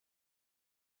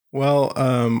Well,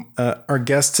 our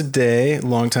guest today,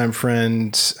 longtime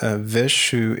friend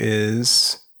Vish, who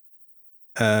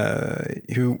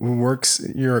works.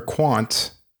 You're a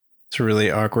quant. It's a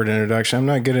really awkward introduction. I'm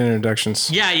not good at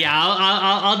introductions. Yeah.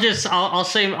 I'll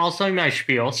say my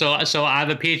spiel. So I have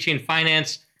a PhD in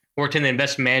finance. Worked in the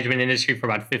investment management industry for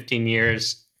about 15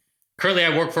 years. Currently,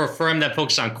 I work for a firm that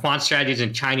focuses on quant strategies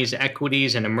in Chinese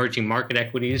equities and emerging market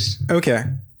equities. Okay.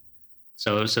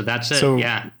 So that's it. So,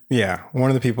 yeah. Yeah. One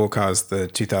of the people who caused the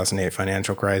 2008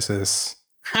 financial crisis.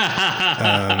 One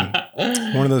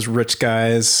of those rich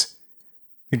guys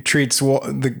who treats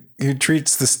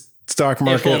the stock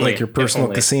market like your personal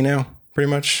casino, pretty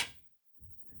much.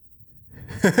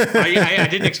 I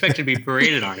didn't expect to be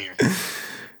paraded on here.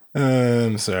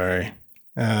 I'm sorry.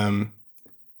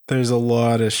 There's a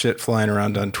lot of shit flying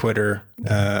around on Twitter.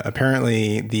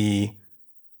 Apparently, the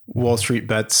Wall Street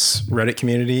Bets Reddit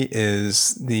community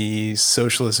is the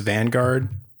socialist vanguard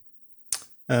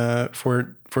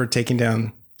for taking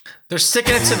down. They're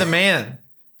sticking it to the man.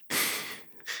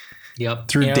 Yep.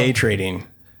 Through day trading.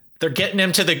 They're getting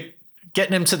him to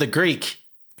the Greek.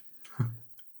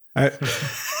 I've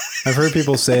heard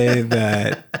people say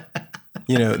that,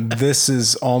 this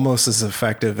is almost as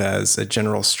effective as a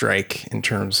general strike in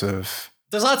terms of.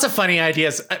 There's lots of funny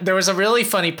ideas. There was a really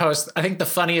funny post. I think the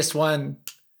funniest one.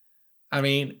 I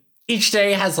mean, each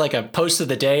day has like a post of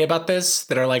the day about this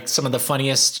that are like some of the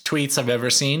funniest tweets I've ever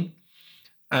seen.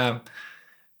 The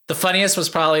funniest was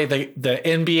probably the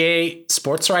NBA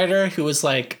sports writer who was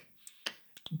like,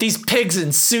 "These pigs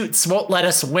in suits won't let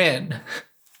us win."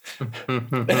 In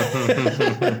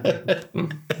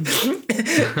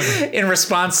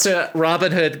response to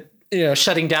Robinhood,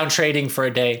 shutting down trading for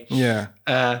a day. Yeah.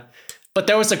 But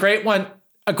there was a great one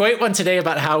today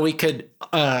about how we could,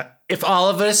 if all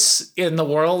of us in the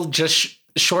world just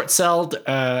short-selled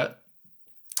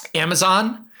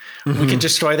Amazon, we could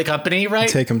destroy the company, right?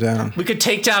 Take them down. We could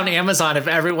take down Amazon if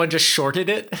everyone just shorted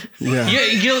it. Yeah.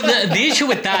 The issue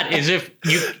with that is if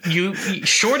you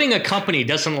shorting a company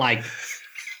doesn't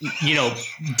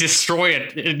destroy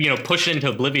it, push it into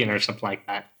oblivion or something like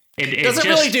that. It doesn't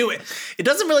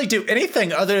really do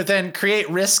anything other than create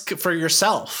risk for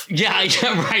yourself. Yeah, right.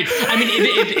 I mean,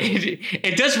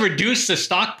 it does reduce the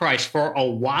stock price for a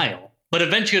while, but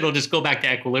eventually it'll just go back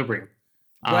to equilibrium.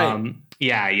 Right.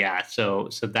 Yeah. So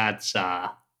that's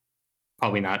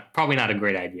probably not a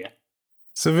great idea.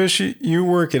 So Vish, you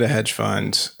work at a hedge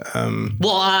fund.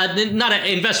 Not an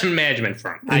investment management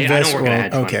firm. I don't work at a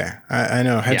hedge fund. Okay, I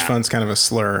know hedge fund's kind of a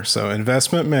slur. So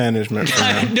investment management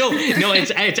firm. No,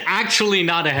 it's actually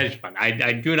not a hedge fund.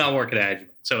 I do not work at a hedge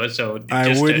fund. So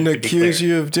I wouldn't accuse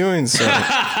you of doing so.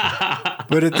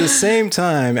 But at the same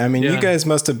time, I mean, you guys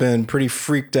must have been pretty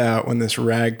freaked out when this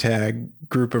ragtag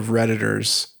group of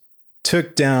Redditors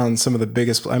took down some of the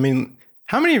biggest. I mean,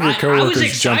 how many of your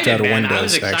coworkers jumped out of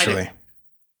windows, actually?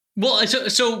 Well,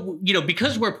 so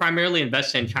because we're primarily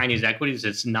invested in Chinese equities,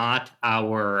 it's not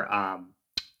our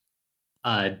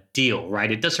deal,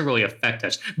 right? It doesn't really affect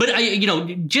us. But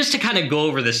just to kind of go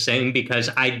over this thing, because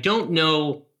I don't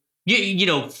know,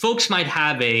 folks might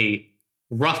have a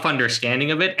rough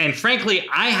understanding of it, and frankly,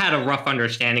 I had a rough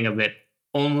understanding of it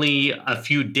only a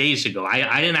few days ago.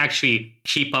 I didn't actually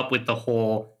keep up with the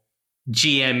whole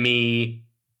GME,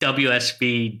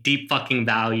 WSB, deep fucking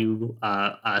value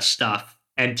stuff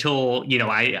until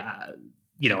I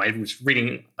was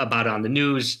reading about it on the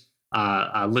news,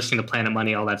 listening to Planet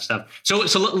Money, all that stuff. So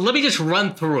let me just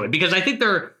run through it, because I think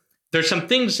there's some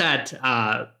things that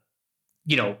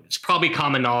it's probably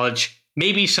common knowledge,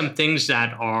 maybe some things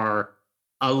that are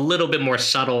a little bit more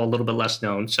subtle, a little bit less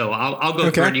known. So I'll go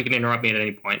through it. You can interrupt me at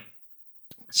any point.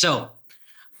 So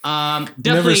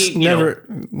definitely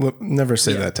never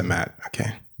say that to Matt.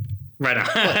 Okay. Right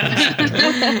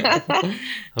on.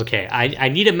 Okay, I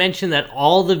need to mention that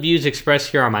all the views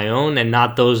expressed here are my own and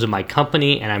not those of my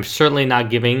company, and I'm certainly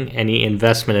not giving any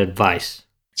investment advice.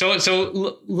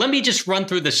 So let me just run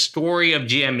through the story of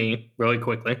GME really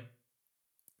quickly,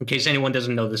 in case anyone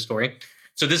doesn't know the story.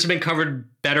 So this has been covered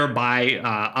better by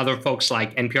other folks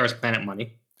like NPR's Planet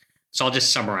Money. So I'll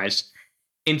just summarize.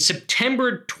 In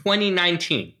September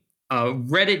 2019, a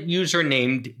Reddit user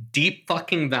named Deep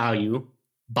Fucking Value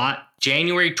bought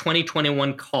January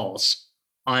 2021 calls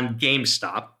on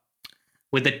GameStop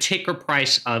with a ticker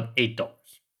price of $8.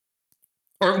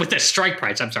 Or with a strike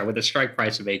price of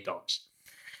 $8.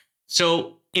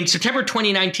 So in September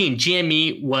 2019,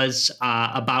 GME was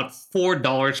about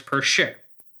 $4 per share.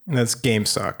 And that's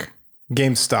GameStop.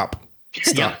 GameStop.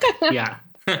 Yeah.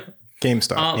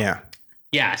 GameStop, yeah.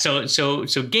 Yeah, so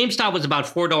GameStop was about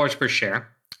 $4 per share.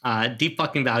 Deep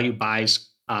Fucking Value buys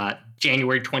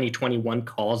January 2021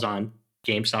 calls on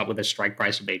GameStop with a strike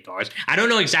price of $8. I don't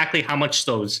know exactly how much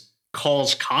those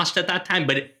calls cost at that time,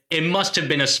 but it must have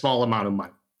been a small amount of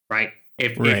money, right?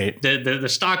 If the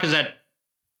stock is at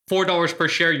 $4 per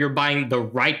share, you're buying the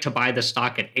right to buy the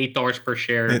stock at $8 per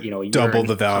share. Double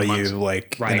the value,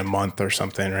 in a month or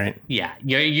something, right? Yeah,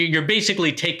 you're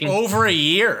basically taking over a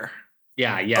year.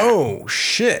 Yeah. Oh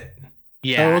shit.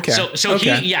 Yeah. Oh, okay. So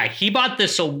he bought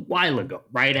this a while ago,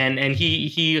 right? And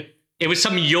he it was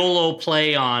some YOLO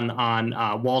play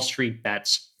on Wall Street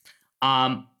Bets.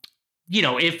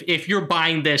 If you're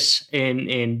buying this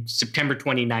in September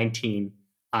 2019,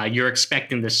 you're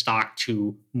expecting the stock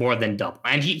to more than double.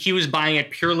 And he was buying it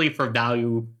purely for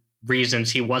value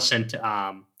reasons. He wasn't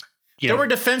there were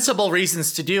defensible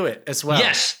reasons to do it as well.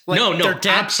 Yes. Their debt,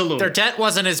 absolutely. Their debt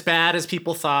wasn't as bad as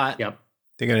people thought. Yep.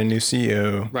 They got a new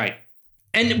CEO. Right.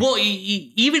 And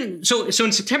even so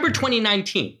in September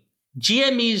 2019,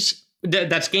 GME's,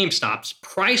 that's GameStop's,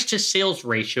 price to sales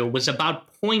ratio was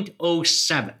about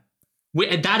 0.07.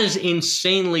 That is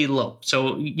insanely low.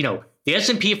 So, the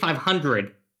S&P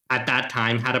 500 at that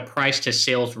time had a price to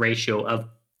sales ratio of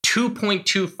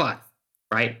 2.25,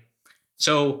 right?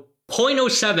 So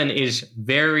 0.07 is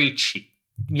very cheap.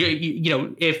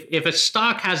 If a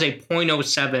stock has a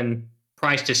 0.07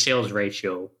 price to sales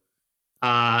ratio,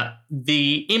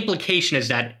 the implication is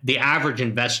that the average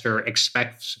investor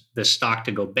expects the stock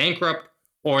to go bankrupt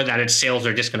or that its sales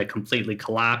are just going to completely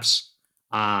collapse.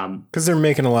 Because they're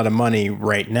making a lot of money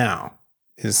right now,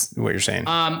 is what you're saying.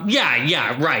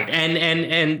 Yeah, right.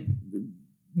 And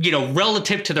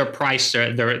relative to their price,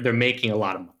 they're making a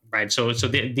lot of money, right? So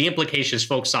the implication is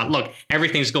folks thought, look,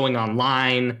 everything's going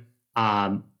online.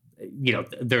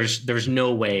 There's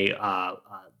no way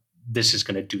this is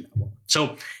going to do that well.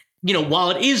 So, while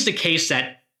it is the case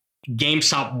that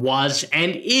GameStop was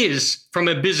and is, from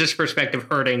a business perspective,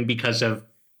 hurting because of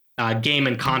game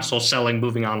and console selling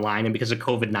moving online and because of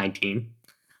COVID-19,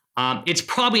 it's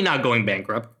probably not going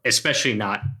bankrupt, especially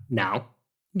not now.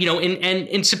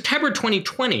 In September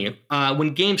 2020,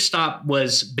 when GameStop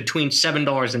was between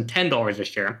 $7 and $10 a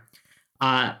share,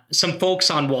 some folks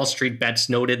on Wall Street Bets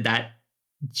noted that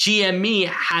GME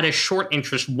had a short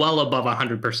interest well above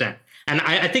 100%. And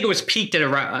I think it was peaked at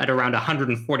around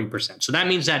 140%. So that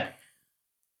means that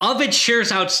of its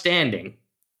shares outstanding,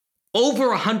 over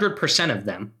 100% of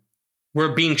them were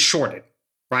being shorted,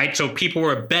 right? So people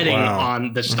were betting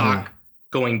on the stock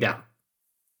going down.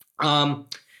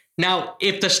 Now,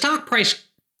 if the stock price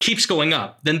keeps going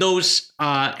up, then those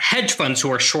hedge funds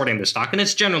who are shorting the stock, and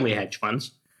it's generally hedge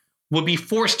funds, will be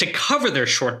forced to cover their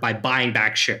short by buying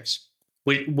back shares,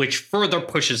 which further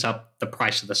pushes up the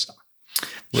price of the stock.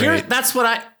 Here, that's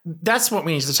what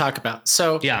we need to talk about.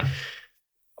 So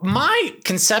my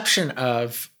conception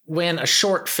of when a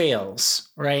short fails,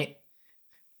 right,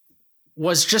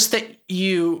 was just that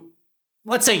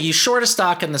let's say you short a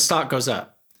stock and the stock goes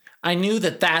up. I knew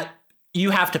that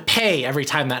you have to pay every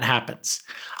time that happens.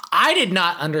 I did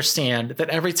not understand that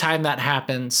every time that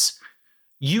happens,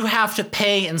 you have to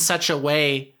pay in such a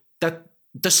way that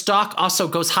the stock also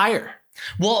goes higher.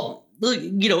 Well,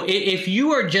 if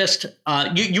you are just,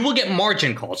 you will get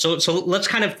margin calls. So let's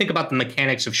kind of think about the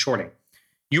mechanics of shorting.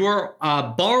 You are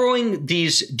borrowing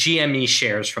these GME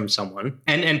shares from someone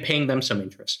and paying them some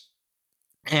interest.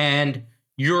 And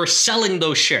you're selling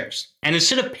those shares. And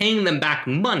instead of paying them back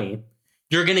money,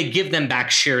 you're going to give them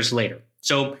back shares later.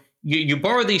 So you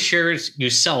borrow these shares, you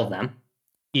sell them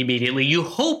immediately. You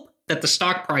hope that the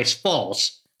stock price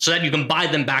falls so that you can buy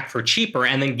them back for cheaper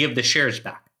and then give the shares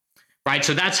back. Right?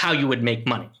 So that's how you would make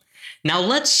money. Now,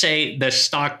 let's say the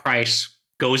stock price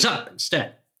goes up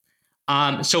instead.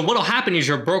 So what will happen is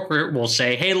your broker will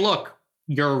say, hey, look,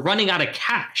 you're running out of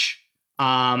cash.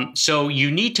 So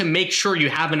you need to make sure you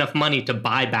have enough money to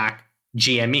buy back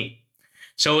GME.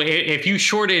 So if you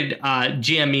shorted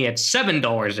GME at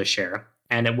 $7 a share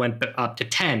and it went up to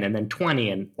 10 and then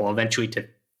 20 and eventually to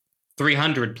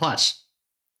 300 plus,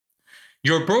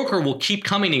 your broker will keep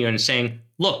coming to you and saying,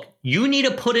 look, you need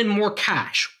to put in more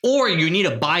cash or you need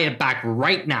to buy it back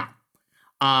right now.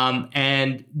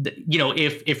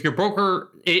 If your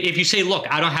broker, if you say, look,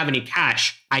 I don't have any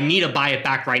cash, I need to buy it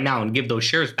back right now and give those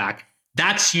shares back,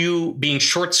 that's you being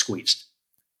short squeezed.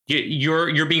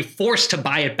 You're being forced to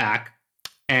buy it back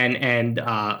and give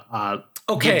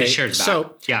the shares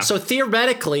back. So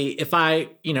theoretically, if I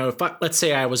let's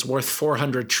say I was worth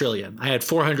 400 trillion, I had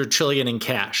 400 trillion in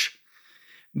cash.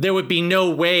 There would be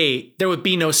no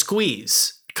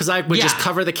squeeze because I would just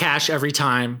cover the cash every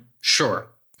time. Sure.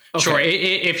 Okay. Sure.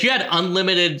 If you had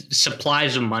unlimited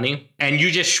supplies of money and you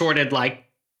just shorted like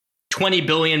 20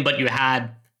 billion, but you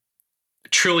had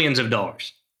trillions of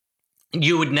dollars,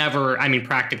 you would never, I mean,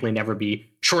 practically never be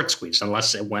short squeezed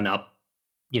unless it went up,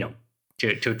 to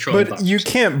 $1 trillion. But you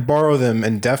can't borrow them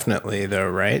indefinitely, though,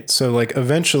 right? So, like,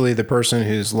 eventually, the person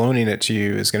who's loaning it to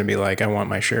you is going to be like, "I want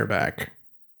my share back."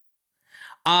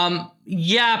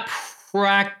 Yeah,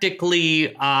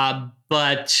 practically.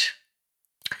 But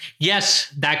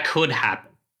yes, that could happen.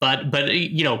 But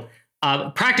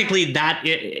practically that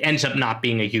it ends up not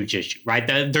being a huge issue, right?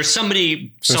 There's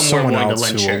somebody somewhere willing to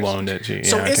lend shares. Loaned it to you.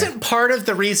 So isn't part of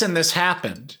the reason this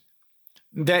happened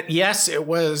that yes, it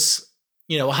was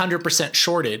 100%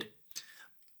 shorted,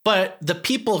 but the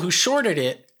people who shorted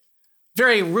it,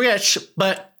 very rich,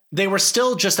 but they were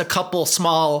still just a couple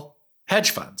small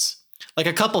hedge funds, like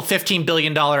a couple $15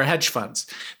 billion hedge funds.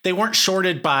 They weren't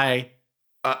shorted by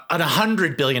an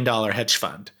 $100 billion hedge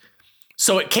fund.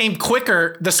 So it came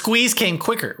quicker. The squeeze came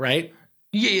quicker, right?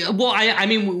 Yeah. Well, I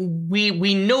mean,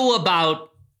 we know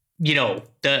about,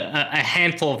 a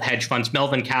handful of hedge funds,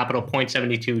 Melvin Capital,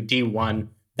 Point72, D1,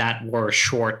 that were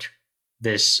short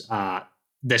this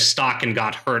stock and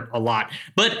got hurt a lot.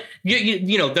 But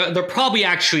they're probably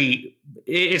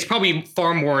it's probably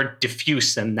far more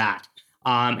diffuse than that.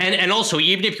 And also,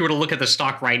 even if you were to look at the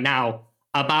stock right now,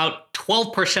 about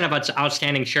 12% of its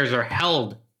outstanding shares are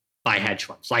held by hedge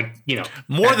funds,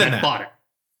 more than that. Bought it.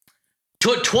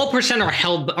 12% are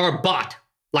held or bought,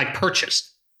 like purchased,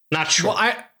 not short.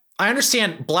 Well, I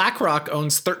understand BlackRock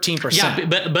owns 13%. Yeah,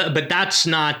 but that's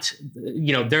not,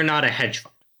 they're not a hedge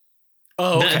fund.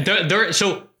 Oh, okay. They're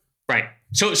so right.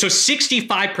 So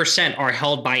 65% are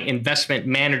held by investment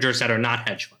managers that are not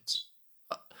hedge funds.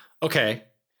 Okay.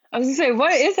 I was gonna say,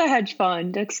 what is a hedge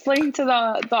fund? Explain to the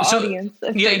audience.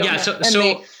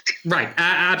 Right,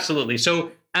 absolutely.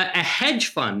 So a hedge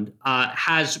fund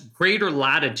has greater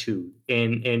latitude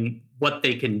in what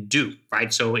they can do,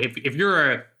 right? So if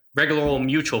you're a regular old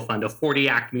mutual fund, a 40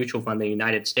 Act mutual fund in the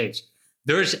United States,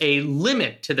 there's a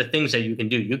limit to the things that you can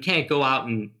do. You can't go out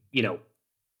and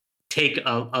take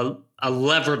a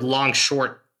levered long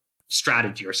short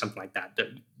strategy or something like that.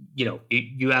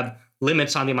 You have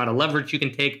limits on the amount of leverage you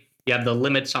can take. You have the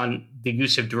limits on the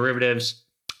use of derivatives,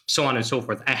 so on and so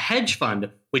forth. A hedge fund,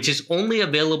 which is only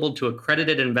available to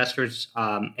accredited investors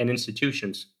and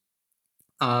institutions,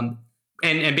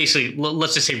 and basically,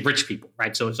 let's just say rich people,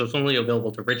 right? So it's only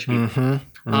available to rich people.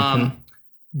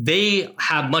 They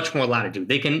have much more latitude.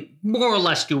 They can more or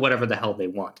less do whatever the hell they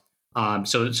want.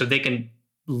 So they can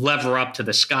lever up to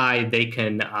the sky. They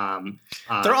can.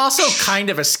 They're also kind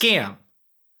of a scam,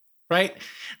 right?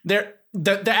 The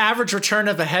average return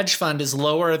of a hedge fund is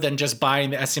lower than just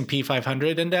buying the S&P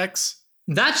 500 index.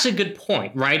 That's a good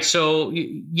point, right? So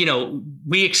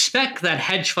we expect that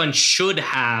hedge funds should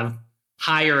have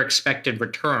higher expected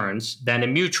returns than a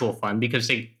mutual fund because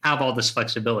they have all this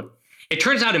flexibility. It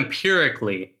turns out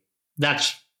empirically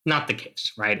that's not the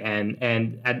case, right?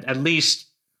 And at least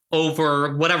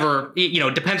over whatever,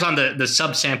 depends on the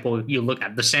subsample you look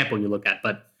at, the sample you look at.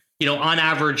 But, on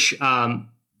average,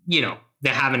 they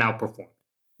haven't outperformed.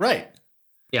 Right.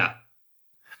 Yeah.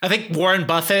 I think Warren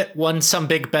Buffett won some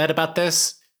big bet about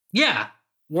this. Yeah.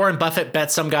 Warren Buffett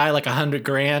bet some guy like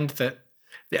 $100,000 that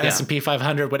the S&P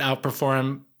 500 would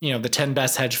outperform, the 10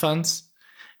 best hedge funds.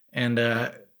 And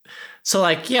so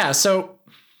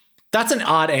that's an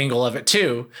odd angle of it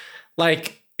too.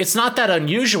 Like, it's not that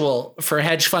unusual for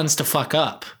hedge funds to fuck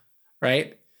up,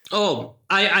 right? Oh,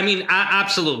 I mean,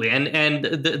 absolutely. And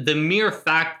the mere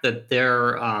fact that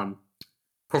their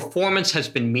performance has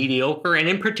been mediocre, and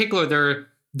in particular,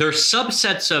 there are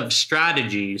subsets of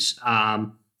strategies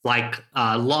like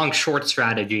long short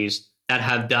strategies that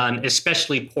have done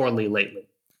especially poorly lately,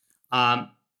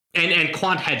 and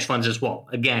quant hedge funds as well.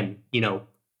 Again,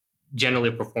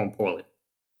 generally perform poorly.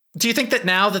 Do you think that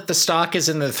now that the stock is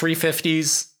in the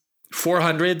 350s,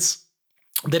 400s,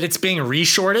 that it's being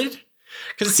reshorted?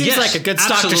 Because it seems like a good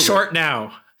stock to short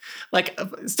now. Like,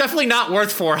 it's definitely not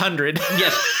worth 400.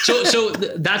 Yes. So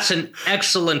that's an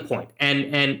excellent point. And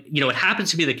it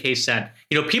happens to be the case that,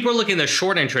 people are looking at the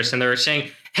short interest and they're saying,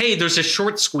 hey, there's a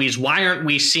short squeeze. Why aren't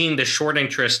we seeing the short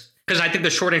interest? Because I think the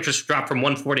short interest dropped from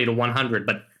 140 to 100,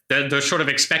 but they're sort of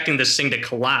expecting this thing to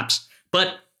collapse.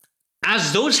 But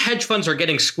as those hedge funds are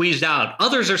getting squeezed out,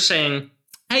 others are saying,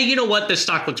 hey, you know what? This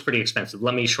stock looks pretty expensive.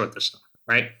 Let me short this stock.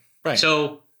 Right.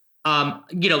 So,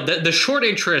 the short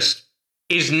interest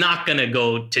is not going to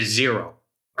go to zero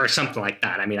or something like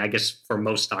that. I mean, I guess for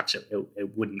most stocks,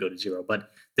 it wouldn't go to zero.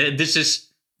 But this is,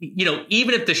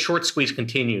 even if the short squeeze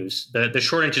continues, the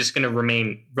short interest is going to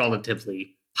remain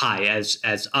relatively high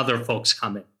as other folks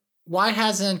come in. Why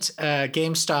hasn't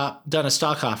GameStop done a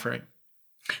stock offering?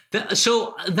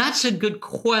 So that's a good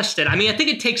question. I mean, I think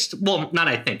it takes, well, not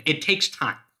I think, it takes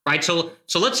time, right? So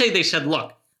let's say they said,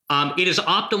 look, it is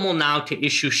optimal now to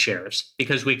issue shares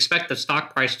because we expect the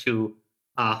stock price to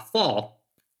fall.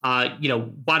 Why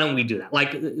don't we do that?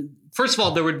 Like, first of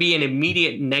all, there would be an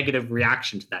immediate negative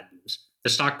reaction to that news. The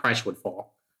stock price would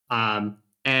fall,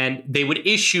 and they would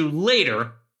issue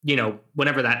later.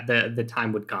 Whenever that the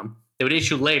time would come, they would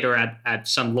issue later at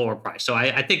some lower price. So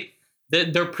I think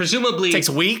that they're presumably takes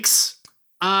weeks.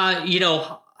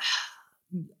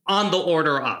 On the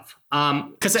order of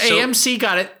because AMC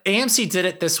got it. AMC did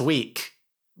it this week,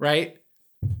 right?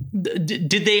 Did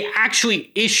they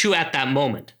actually issue at that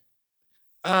moment?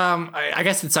 I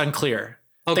guess it's unclear.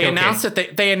 Okay, they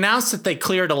announced that they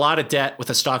cleared a lot of debt with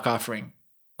a stock offering.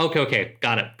 Okay,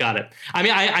 got it. I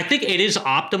mean, I think it is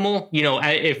optimal.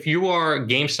 If you are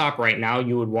GameStop right now,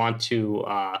 you would want to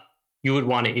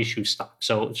issue stock.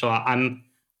 So I'm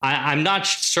not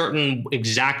certain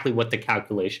exactly what the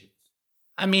calculation is.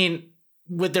 I mean,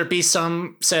 would there be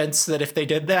some sense that if they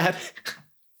did that,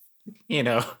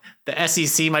 the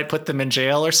SEC might put them in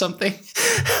jail or something?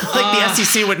 The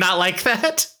SEC would not like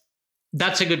that?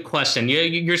 That's a good question.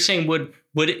 You're saying would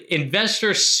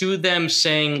investors sue them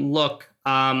saying, look,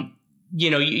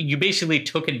 you basically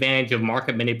took advantage of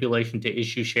market manipulation to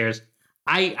issue shares?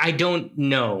 I don't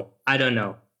know.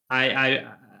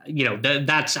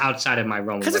 That's outside of my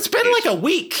realm. Because it's been like a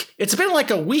week. It's been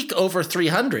like a week over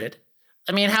 300.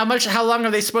 I mean, how long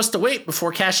are they supposed to wait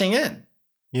before cashing in?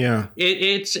 Yeah,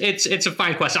 it's a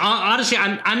fine question. Honestly,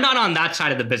 I'm not on that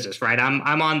side of the business, right?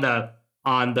 I'm on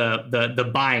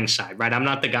the buying side, right? I'm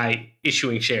not the guy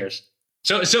issuing shares.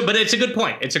 So, but it's a good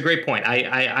point. It's a great point.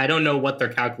 I don't know what their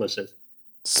calculus is.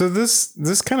 So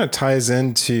this kind of ties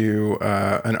into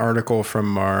an article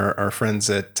from our friends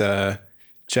at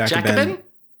Jacobin.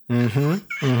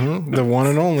 The one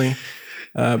and only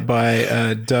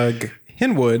by Doug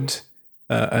Hinwood.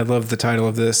 I love the title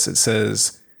of this. It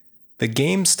says, "The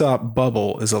GameStop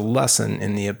bubble is a lesson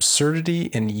in the absurdity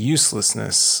and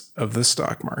uselessness of the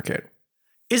stock market."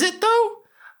 Is it though?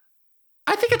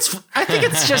 I think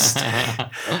it's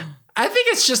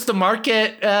just the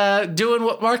market doing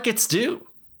what markets do.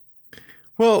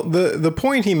 Well, the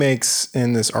point he makes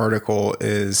in this article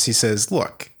is he says,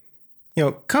 look,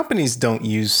 companies don't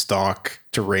use stock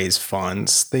to raise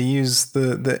funds. They use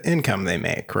the income they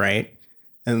make, right?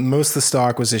 And most of the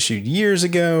stock was issued years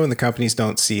ago and the companies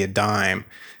don't see a dime.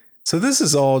 So this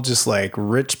is all just like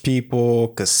rich people,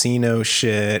 casino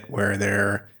shit where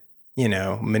they're,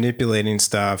 manipulating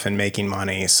stuff and making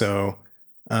money. So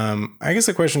I guess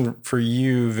the question for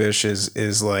you, Vish,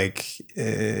 is like,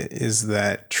 is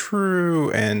that true?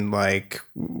 And like,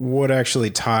 what actually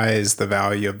ties the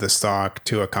value of the stock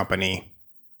to a company?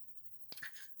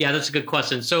 Yeah, that's a good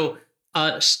question. So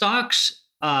stocks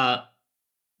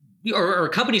or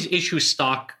companies issue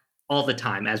stock all the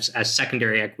time as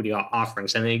secondary equity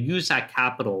offerings, and they use that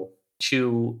capital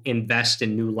to invest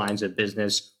in new lines of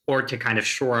business or to kind of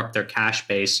shore up their cash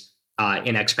base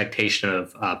in expectation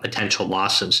of potential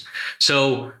losses.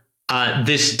 So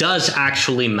this does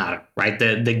actually matter, right?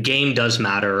 The game does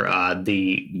matter.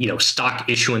 Stock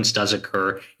issuance does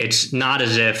occur. It's not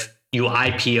as if you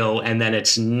IPO and then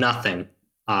it's nothing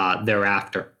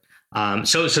thereafter.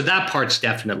 So that part's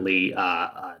definitely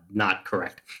not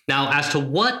correct. Now, as to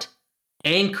what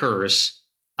anchors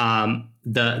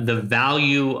the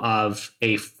value of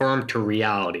a firm to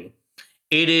reality,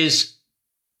 it is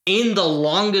in the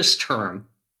longest term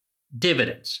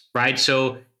dividends, right?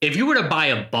 So if you were to buy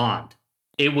a bond,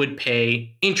 it would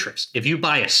pay interest. If you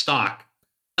buy a stock,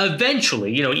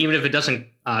 eventually, even if it doesn't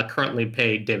currently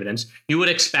pay dividends, you would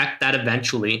expect that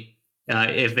eventually,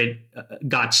 if it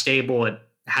got stable, it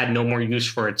had no more use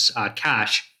for its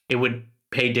cash, it would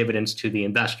pay dividends to the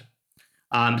investor.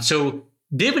 So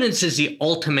dividends is the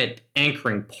ultimate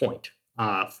anchoring point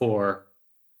for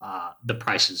the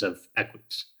prices of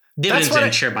equities. Dividends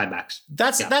and share buybacks.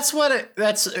 That's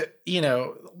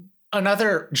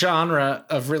another genre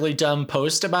of really dumb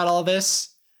post about all this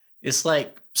is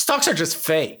like stocks are just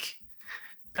fake.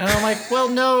 And I'm like, well,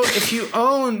 no, if you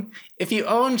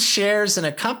own shares in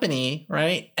a company,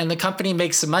 right, and the company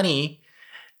makes some money,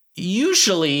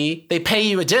 usually they pay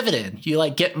you a dividend. You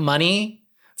like get money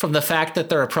from the fact that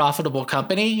they're a profitable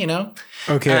company,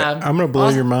 Okay, I'm going to blow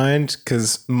your mind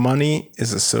because money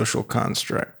is a social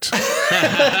construct.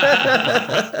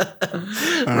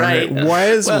 Right. Why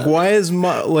is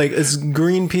it's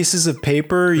green pieces of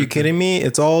paper? Are you kidding me?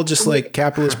 It's all just like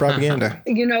capitalist propaganda.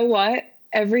 You know what?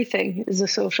 Everything is a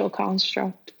social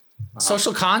construct.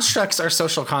 Social constructs are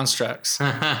social constructs.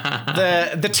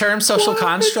 The term social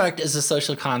construct is a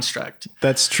social construct.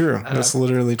 That's true. That's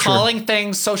literally true. Calling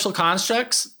things social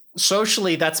constructs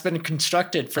socially that's been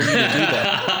constructed for you to do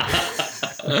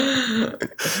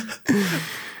that.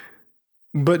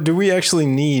 But do we actually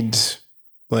need,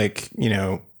 like, you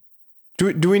know,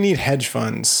 do we need hedge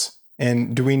funds,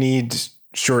 and do we need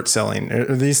short selling?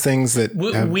 Are these things that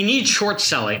we need short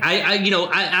selling?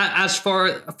 As far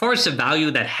as the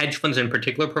value that hedge funds in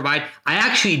particular provide, I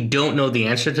actually don't know the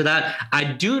answer to that. I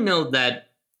do know that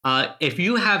if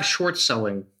you have short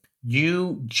selling,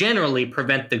 you generally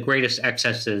prevent the greatest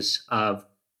excesses of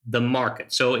the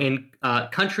market. So in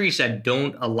countries that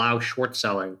don't allow short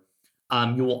selling,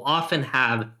 you will often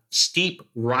have steep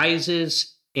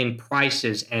rises in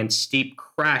prices and steep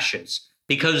crashes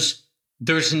because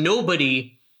there's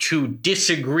nobody to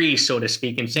disagree, so to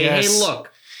speak, and say, yes. hey,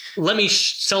 look, let me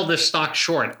sell this stock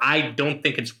short. I don't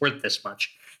think it's worth this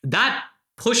much. That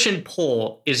push and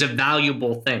pull is a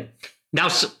valuable thing. Now,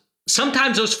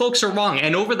 sometimes those folks are wrong.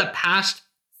 And over the past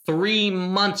 3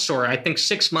 months, or I think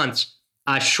 6 months,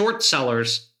 short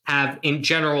sellers have in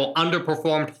general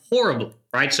underperformed horribly,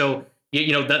 right? So,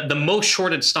 the most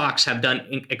shorted stocks have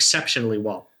done exceptionally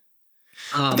well.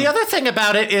 The other thing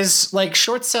about it is, like,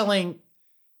 short selling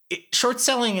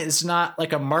is not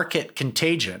like a market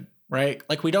contagion, right?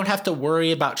 Like, we don't have to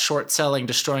worry about short selling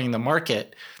destroying the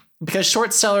market because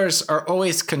short sellers are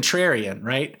always contrarian,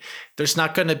 right? There's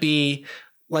not going to be,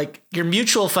 like, your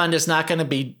mutual fund is not going to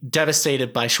be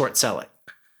devastated by short selling.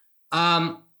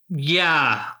 Let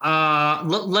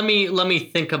me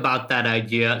think about that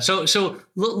idea. So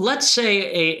let's say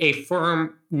a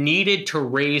firm needed to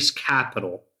raise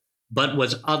capital, but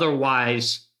was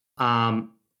otherwise fine,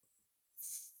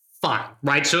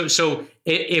 right? So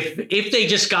if they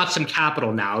just got some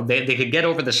capital now, they could get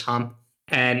over this hump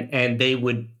and they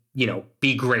would,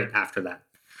 be great after that.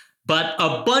 But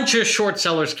a bunch of short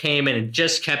sellers came in and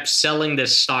just kept selling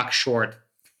this stock short.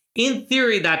 In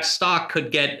theory, that stock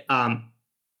could get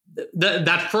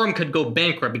that firm could go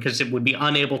bankrupt because it would be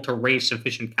unable to raise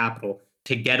sufficient capital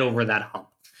to get over that hump.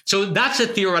 So that's a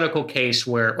theoretical case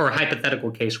or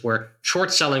hypothetical case where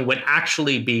short selling would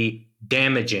actually be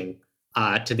damaging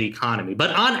to the economy.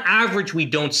 But on average, we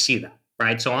don't see that,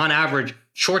 right? So on average,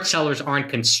 short sellers aren't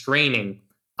constraining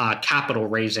capital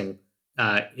raising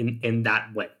in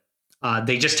that way.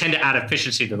 They just tend to add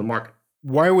efficiency to the market.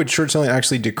 Why would short selling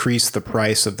actually decrease the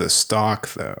price of the stock,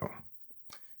 though?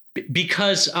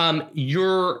 Because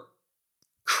you're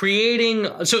creating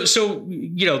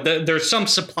there's some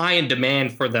supply and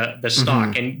demand for the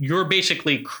stock, and you're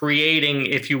basically creating,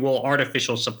 if you will,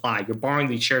 artificial supply. You're borrowing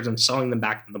these shares and selling them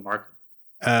back to the market.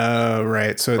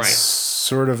 Right. So it's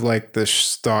sort of like the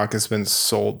stock has been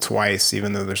sold twice,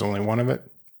 even though there's only one of it.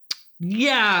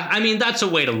 Yeah, I mean, that's a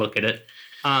way to look at it.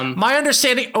 My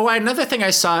understanding. Oh, another thing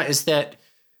I saw is that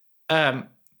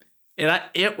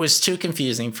it was too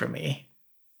confusing for me.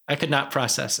 I could not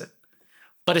process it.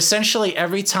 But essentially,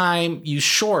 every time you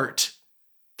short,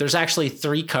 there's actually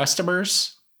 3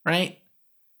 customers, right?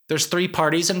 There's 3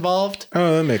 parties involved.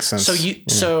 Oh, that makes sense.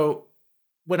 So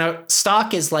when a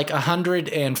stock is like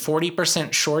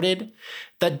 140% shorted,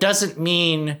 that doesn't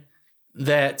mean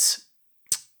that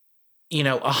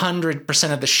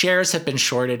 100% of the shares have been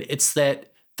shorted. It's that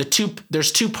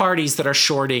there's 2 parties that are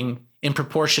shorting in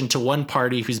proportion to one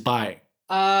party who's buying.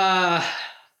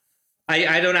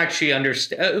 I don't actually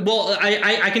understand. Well,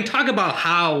 I can talk about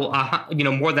how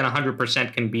more than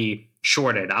 100% can be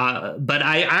shorted, but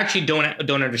I actually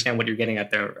don't understand what you're getting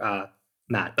at there,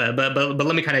 Matt. But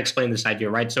let me kind of explain this idea,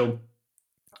 right? So,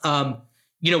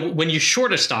 when you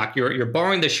short a stock, you're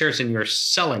borrowing the shares and you're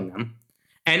selling them,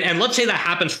 and let's say that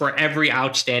happens for every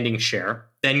outstanding share,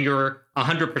 then you're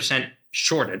 100%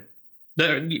 shorted.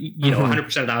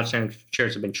 100% of the outstanding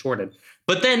shares have been shorted,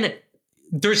 but then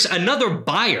there's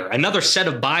another set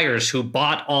of buyers who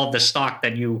bought all the stock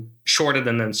that you shorted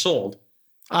and then sold.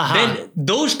 Then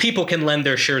those people can lend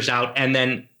their shares out, and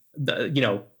then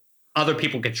other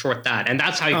people can short that, and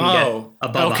that's how you can get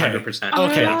above 100%.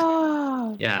 Okay,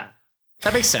 yeah,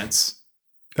 that makes sense.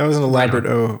 That was an elaborate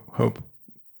Hope.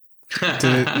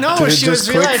 Did she was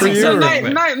realizing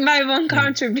something. My one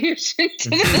contribution to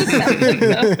this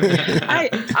episode.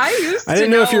 I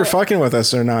didn't know if you were fucking with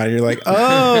us or not. You're like, it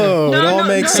all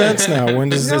makes sense now. When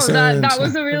does this end? That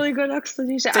was a really good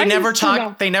explanation. They never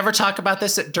talk about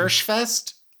this at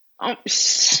Dershfest. Oh,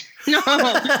 no.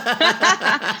 No.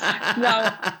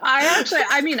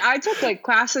 I took like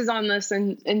classes on this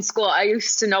in school. I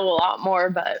used to know a lot more,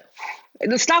 but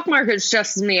the stock market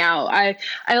stresses me out. I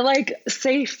like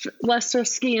safe, less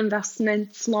risky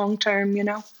investments long term,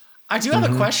 I do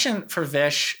have a question for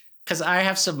Vish, because I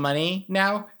have some money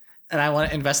now and I want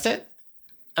to invest it.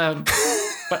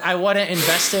 But I want to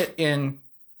invest it in,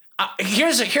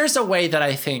 here's a way that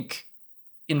I think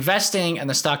investing in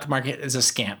the stock market is a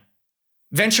scam.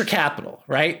 Venture capital,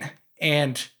 right?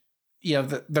 And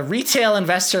the retail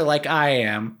investor like I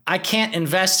am, I can't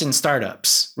invest in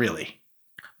startups, really.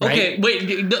 Right? Okay,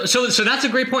 wait. So that's a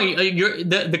great point.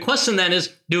 The question then is,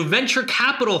 do venture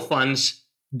capital funds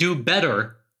do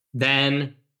better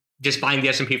than just buying the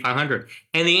S&P 500?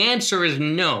 And the answer is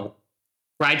no.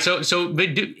 Right. So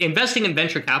investing in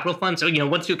venture capital funds,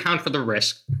 once you account for the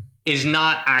risk, is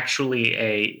not actually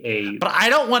a. But I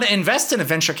don't want to invest in a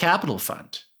venture capital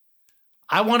fund.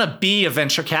 I want to be a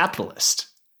venture capitalist.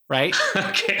 Right.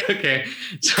 Okay.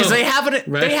 Because they have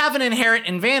an inherent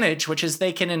advantage, which is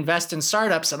they can invest in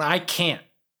startups, and I can't.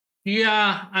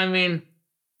 Yeah, I mean,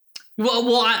 you're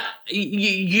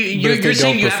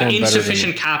saying you have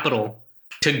insufficient capital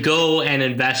to go and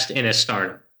invest in a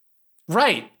startup,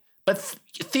 right? But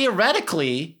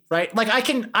theoretically, right? Like I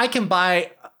can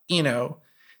buy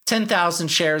 10,000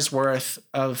 shares worth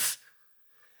of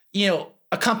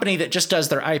a company that just does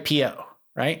their IPO,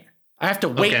 right? I have to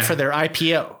wait for their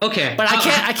IPO. Okay. But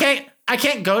I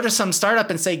can't go to some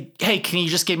startup and say, "Hey, can you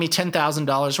just give me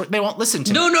 $10,000?" They won't listen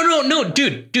to me. No,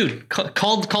 dude,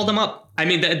 call them up. I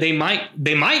mean, they might,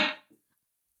 and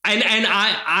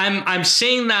I'm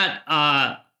saying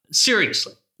that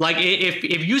seriously. Like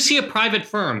if you see a private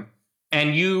firm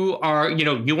and you are,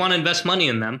 you want to invest money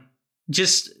in them,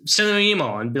 just send them an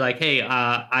email and be like, "Hey,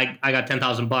 I got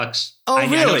 $10,000. Oh,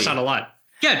 really? I know it's not a lot.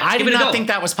 Yeah, I did not think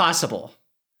that was possible.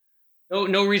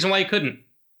 No reason why you couldn't.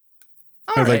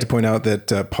 I'd like to point out that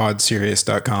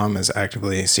podserious.com is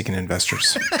actively seeking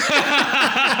investors.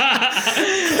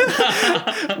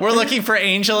 We're looking for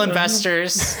angel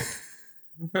investors.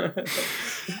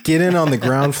 Get in on the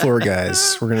ground floor,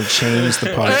 guys. We're going to change the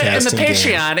podcasting and the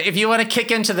Patreon, game. if you want to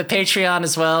kick into the Patreon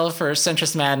as well for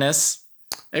Centrist Madness.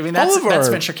 I mean, that's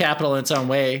venture capital in its own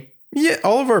way. Yeah,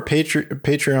 all of our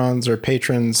Patreons or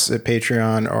patrons at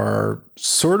Patreon are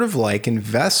sort of like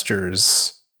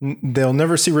investors. They'll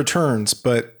never see returns,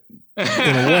 but in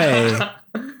a way,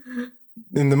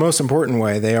 in the most important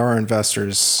way, they are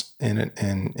investors in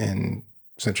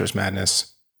Centrist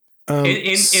Madness. In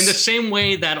the same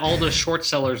way that all the short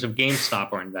sellers of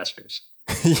GameStop are investors.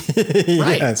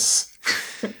 Yes.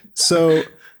 So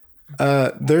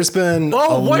there's been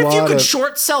what if you could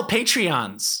short sell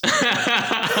Patreons?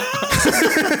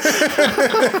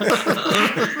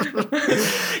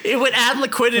 It would add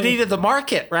liquidity to the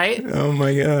market, right? Oh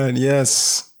my God.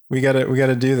 Yes. We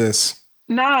gotta do this.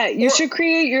 Matt, you should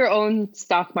create your own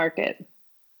stock market.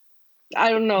 I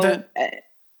don't know.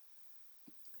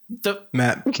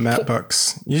 Matt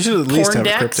Bucks. You should at least have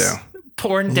crypto.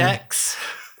 Porn decks.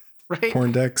 Right?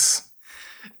 Porn decks.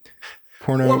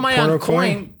 Or my own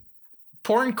coin.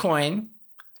 Porn coin,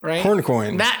 right? Porn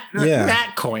coin.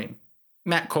 Matt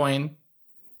coin.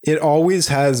 It always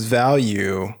has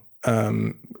value,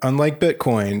 unlike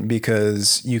Bitcoin,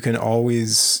 because you can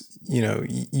always,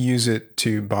 use it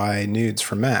to buy nudes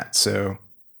from Matt. So,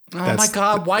 oh my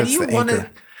God, why do you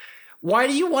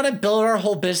want to build our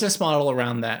whole business model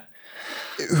around that?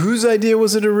 Whose idea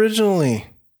was it originally?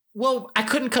 Well, I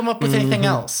couldn't come up with anything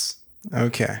else.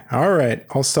 Okay, all right.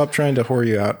 I'll stop trying to whore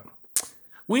you out.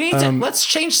 We need to let's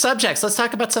change subjects. Let's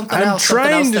talk about something else. I'm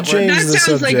trying to change the subject. That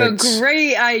sounds like a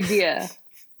great idea.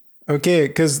 Okay,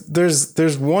 because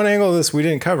there's one angle of this we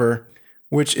didn't cover,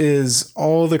 which is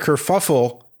all the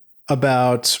kerfuffle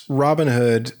about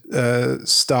Robinhood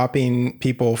stopping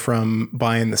people from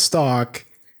buying the stock,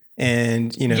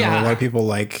 and a lot of people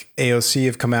like AOC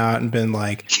have come out and been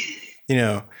like,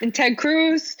 and Ted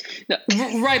Cruz, no.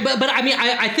 Right? But I mean,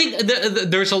 I think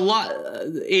there's a lot.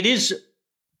 It is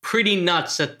pretty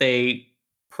nuts that they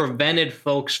prevented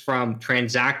folks from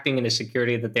transacting in a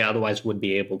security that they otherwise would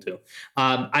be able to.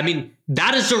 I mean,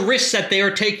 that is a risk that they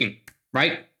are taking,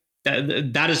 right?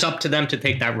 That is up to them to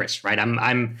take that risk, right?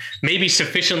 I'm maybe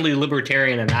sufficiently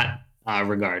libertarian in that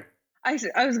regard. I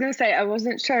was going to say, I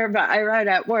wasn't sure, but I read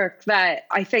at work that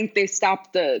I think they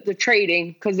stopped the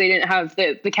trading because they didn't have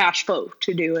the cash flow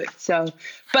to do it. So,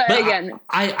 but again,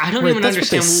 I don't even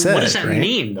understand what does that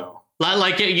mean though?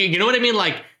 Like, you know what I mean?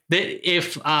 Like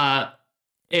if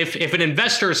an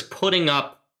investor is putting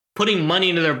money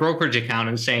into their brokerage account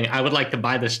and saying, I would like to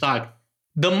buy this stock,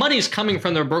 the money's coming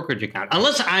from their brokerage account,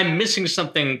 unless I'm missing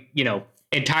something,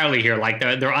 entirely here. Like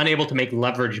they're unable to make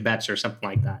leverage bets or something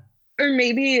like that. Or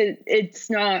maybe it's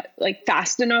not like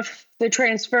fast enough, the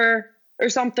transfer or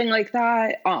something like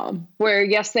that, where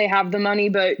yes, they have the money,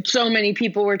 but so many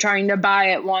people were trying to buy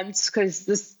at once because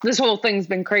this whole thing's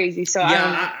been crazy. So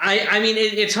yeah, I mean,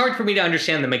 it's hard for me to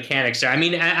understand the mechanics there. I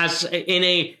mean, as in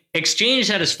a exchange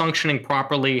that is functioning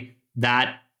properly,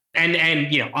 that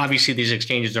And obviously these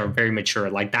exchanges are very mature.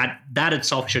 Like that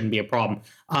itself shouldn't be a problem.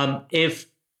 If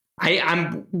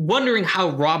I'm wondering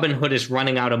how Robinhood is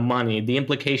running out of money, the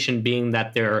implication being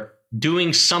that they're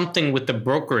doing something with the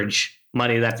brokerage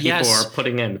money that people are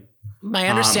putting in. My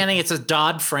understanding, it's a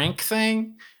Dodd-Frank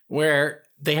thing where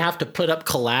they have to put up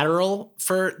collateral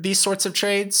for these sorts of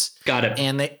trades. Got it.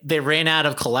 And they ran out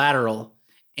of collateral.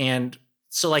 And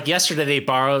so like yesterday, they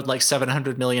borrowed like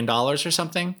 $700 million or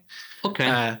something.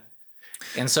 Okay.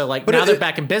 And so like now they're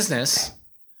back in business.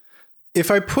 If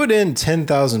I put in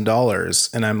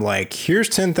 $10,000 and I'm like, here's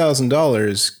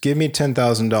 $10,000, give me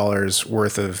 $10,000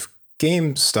 worth of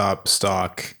GameStop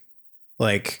stock,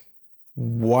 like,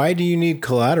 why do you need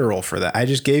collateral for that? I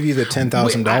just gave you the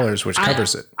 $10,000, which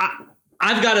covers it.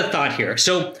 I've got a thought here.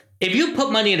 So if you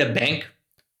put money in a bank,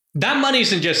 that money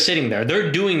isn't just sitting there. They're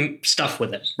doing stuff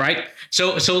with it, right?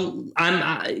 So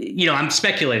I'm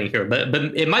speculating here, but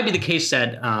it might be the case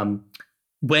that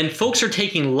when folks are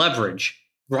taking leverage,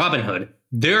 Robinhood,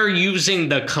 they're using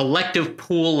the collective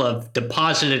pool of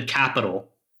deposited capital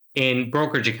in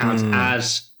brokerage accounts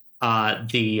as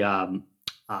the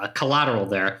collateral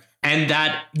there. And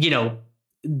that,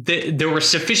 there were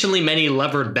sufficiently many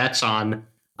levered bets on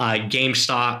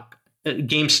GameStop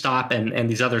and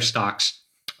these other stocks,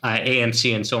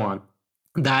 AMC and so on,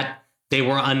 that they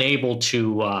were unable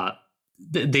to,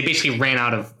 they basically ran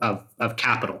out of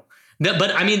capital.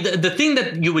 But I mean, the thing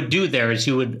that you would do there is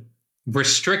you would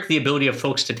restrict the ability of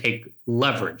folks to take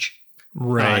leverage,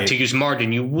 right? To use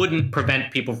margin. You wouldn't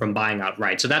prevent people from buying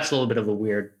outright. So that's a little bit of a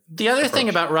weird. The other thing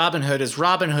about Robinhood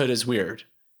is weird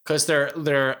because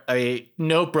they're a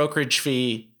no brokerage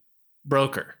fee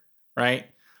broker, right?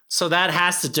 So that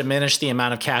has to diminish the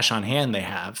amount of cash on hand they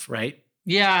have, right?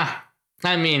 Yeah,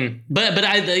 I mean, but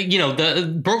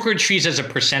the brokerage fees as a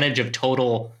percentage of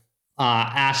total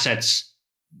assets,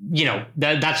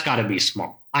 that's got to be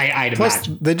small. I'd Plus,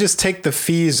 imagine. they just take the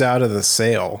fees out of the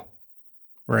sale,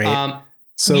 right?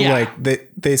 Like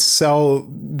they sell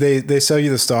you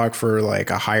the stock for like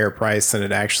a higher price than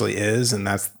it actually is, and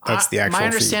that's the actual. My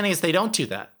understanding is they don't do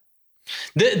that.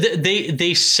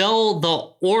 They sell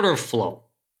the order flow,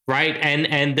 right?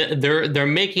 And they're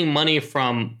making money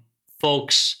from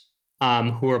folks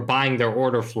who are buying their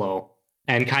order flow,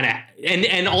 and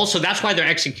and also that's why their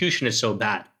execution is so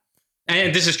bad.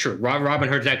 And this is true.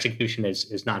 Robinhood's execution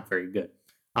is not very good.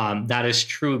 That is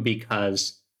true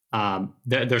because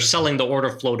they're selling the order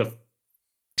flow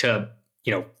to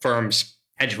firms,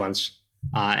 hedge funds,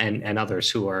 and others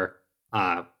who are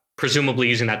presumably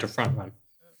using that to front run.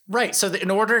 Right. So in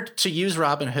order to use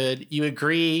Robinhood, you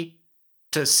agree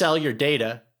to sell your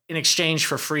data in exchange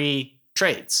for free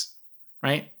trades,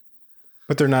 right?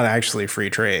 But they're not actually free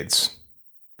trades.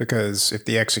 Because if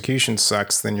the execution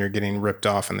sucks, then you're getting ripped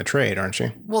off in the trade, aren't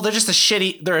you? Well, they're just a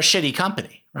shitty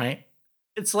company, right?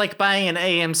 It's like buying an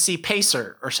AMC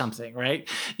Pacer or something, right?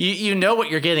 You know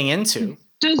what you're getting into.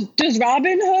 Does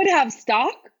Robinhood have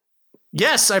stock?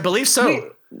 Yes, I believe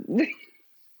so.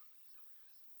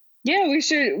 Yeah, we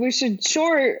should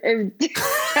short Robinhood.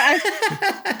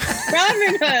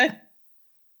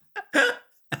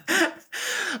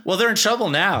 Well, they're in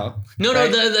trouble now. No,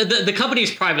 the company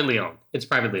is privately owned. It's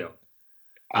privately owned.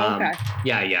 Okay.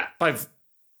 Yeah. By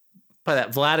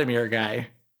that Vladimir guy.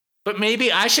 But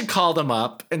maybe I should call them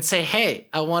up and say, hey,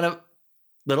 I want a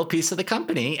little piece of the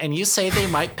company. And you say they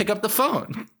might pick up the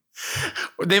phone.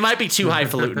 They might be too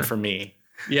highfalutin for me.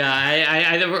 Yeah,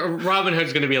 I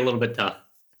Robinhood's going to be a little bit tough.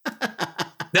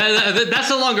 That's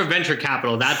no longer venture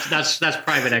capital. That's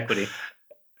private equity.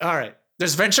 All right.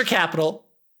 There's venture capital.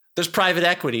 There's private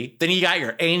equity. Then you got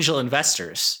your angel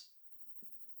investors.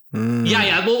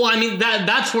 Yeah. Well, I mean,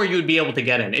 that's where you would be able to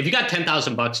get in. If you got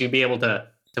 $10,000, you'd be able to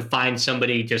find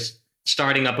somebody just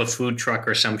starting up a food truck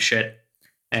or some shit,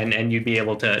 and you'd be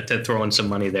able to throw in some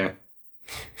money there.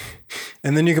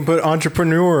 And then you can put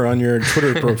entrepreneur on your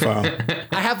Twitter profile.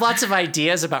 I have lots of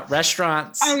ideas about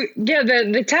restaurants. Oh, yeah,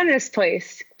 the tennis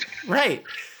place. Right.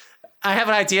 I have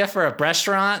an idea for a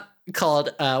restaurant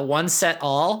called One Set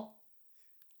All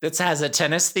that has a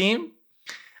tennis theme.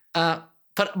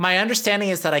 But my understanding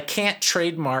is that I can't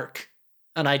trademark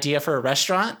an idea for a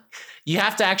restaurant. You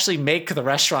have to actually make the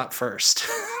restaurant first.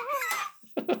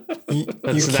 You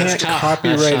can't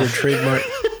copyright or trademark.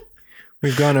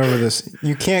 We've gone over this.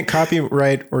 You can't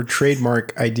copyright or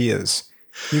trademark ideas.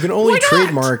 You can only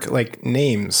trademark like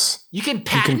names. You can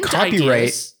patent. You can copyright.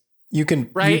 Ideas, you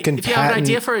can right? You can if you have an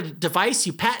idea for a device,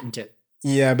 you patent it.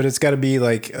 Yeah, but it's got to be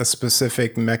like a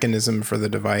specific mechanism for the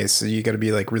device. So you got to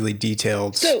be like really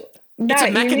detailed. So it's a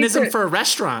mechanism for a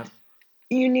restaurant.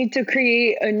 You need to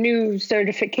create a new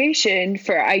certification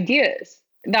for ideas.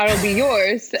 that'll be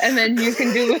yours, and then you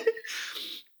can do it.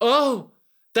 Oh,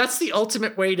 that's the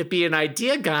ultimate way to be an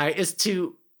idea guy, is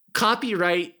to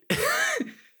copyright,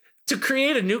 to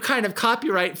create a new kind of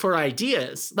copyright for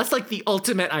ideas. That's like the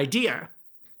ultimate idea,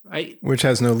 right? Which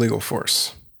has no legal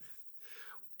force.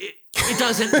 It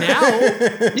doesn't now.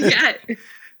 Yeah.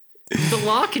 The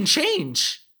law can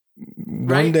change.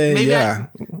 One day, Maybe yeah.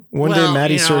 One day,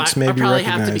 Maddie Serks may I be probably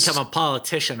recognized. have to become a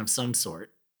politician of some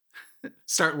sort.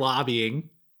 Start lobbying,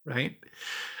 right?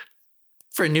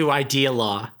 For new idea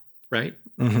law, right?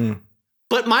 Mm-hmm.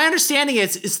 But my understanding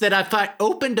is that if I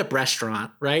opened a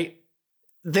restaurant, right,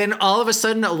 then all of a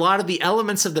sudden a lot of the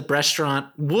elements of the restaurant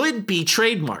would be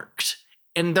trademarked,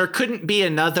 and there couldn't be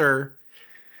another.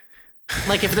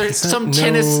 Like if there's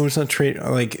tennis. No, it's not trade.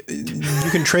 Like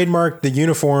you can trademark the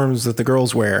uniforms that the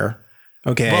girls wear.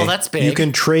 Okay. Well, that's big. You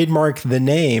can trademark the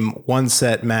name One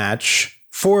Set Match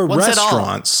for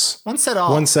restaurants. One set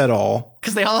all. One set all.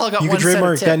 Because they all got you one can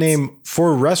trademark set of that name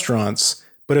for restaurants.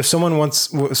 But if someone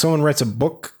writes a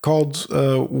book called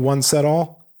One Set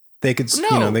All, they could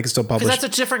they could still publish. Because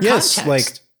that's a different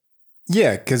context.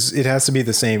 Because it has to be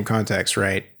the same context,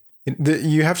 right?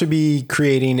 You have to be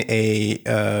creating a.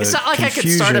 It's not like I could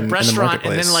start a restaurant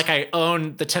and then like I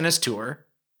own the tennis tour.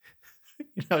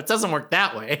 It doesn't work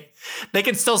that way. They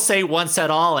can still say One Set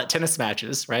All at tennis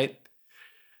matches, right?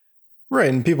 Right,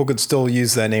 and people could still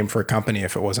use that name for a company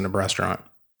if it wasn't a restaurant.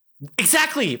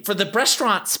 Exactly, for the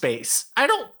restaurant space. I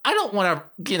don't want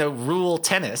to, rule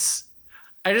tennis.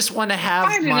 I just want to have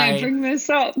Why did I bring this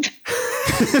up?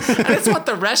 I just want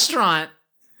the restaurant.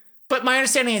 But my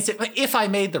understanding is that if I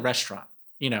made the restaurant,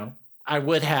 I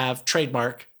would have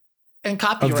trademark and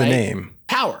copyright of the name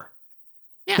power.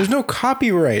 Yeah. There's no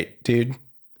copyright, dude.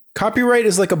 Copyright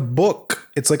is like a book.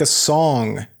 It's like a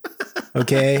song.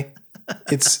 Okay?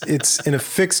 It's in a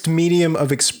fixed medium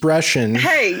of expression.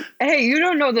 Hey, you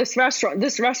don't know this restaurant.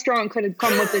 This restaurant could have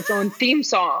come with its own theme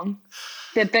song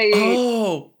that they.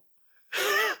 Oh,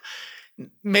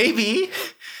 maybe.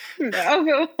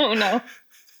 Oh no.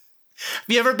 Have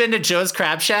you ever been to Joe's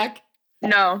Crab Shack?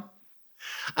 No.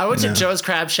 I went to Joe's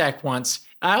Crab Shack once.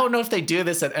 I don't know if they do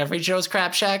this at every Joe's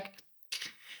Crab Shack,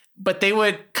 but they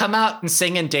would come out and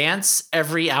sing and dance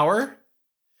every hour.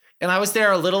 And I was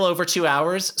there a little over 2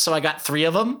 hours, so I got 3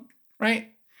 of them,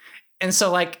 right? And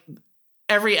so like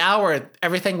every hour,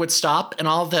 everything would stop and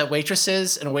all the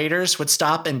waitresses and waiters would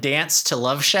stop and dance to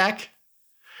Love Shack.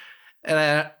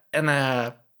 And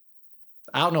I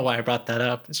don't know why I brought that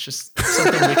up. It's just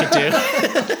something we could do.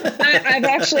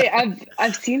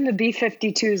 I've seen the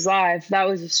B-52s live. That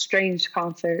was a strange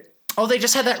concert. Oh, they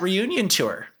just had that reunion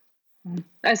tour.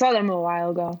 I saw them a while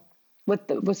ago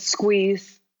with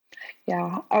Squeeze.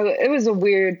 Yeah, it was a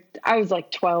weird. I was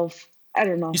like 12. I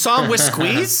don't know. You saw him with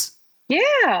Squeeze?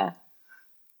 Yeah.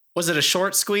 Was it a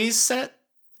short Squeeze set?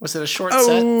 Was it a short set?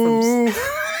 From...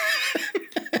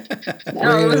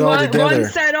 No, it was one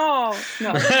set all.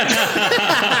 No. This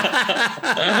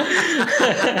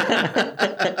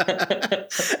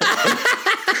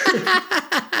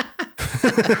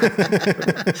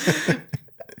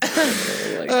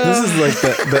is like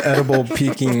the edible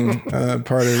peeking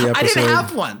part of the episode. I didn't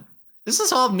have one. This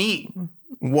is all me.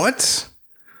 What?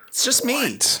 It's just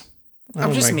me.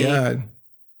 I'm just me. God.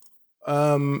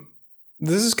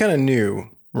 This is kind of new,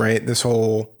 right? This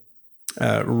whole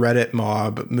Reddit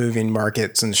mob moving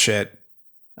markets and shit.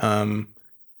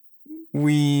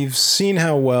 We've seen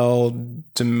how well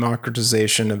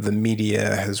democratization of the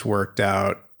media has worked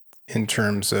out in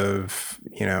terms of,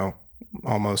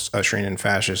 almost ushering in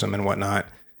fascism and whatnot.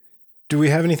 Do we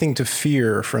have anything to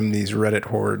fear from these Reddit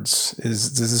hordes?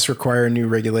 Does this require new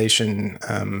regulation?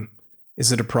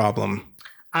 Is it a problem?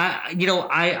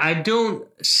 I don't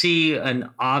see an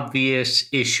obvious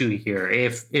issue here.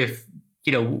 If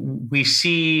we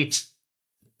see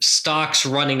stocks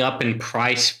running up in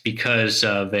price because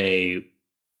of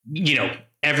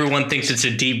everyone thinks it's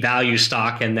a deep value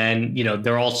stock, and then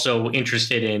they're also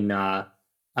interested in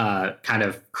kind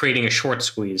of creating a short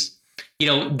squeeze.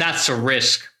 That's a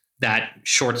risk that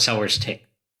short sellers take.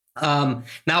 Now,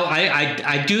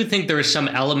 I do think there is some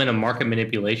element of market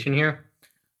manipulation here.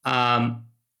 But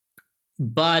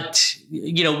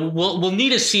we'll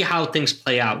need to see how things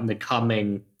play out in the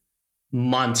coming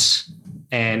months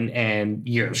and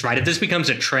years, right? If this becomes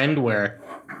a trend where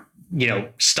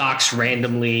stocks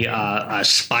randomly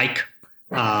spike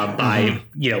by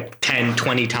 10,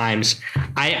 20 times,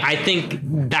 I think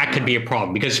that could be a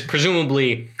problem, because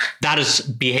presumably that is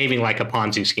behaving like a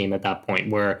Ponzi scheme at that point,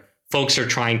 where folks are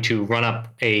trying to run up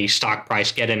a stock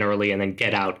price, get in early, and then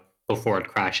get out before it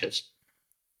crashes.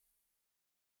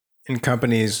 And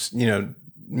companies,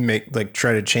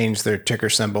 try to change their ticker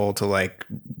symbol to like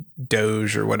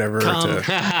Doge or whatever.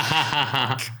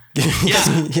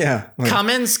 Yeah.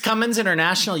 Cummins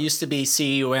International used to be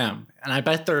CUM, and I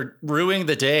bet they're ruining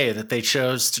the day that they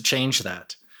chose to change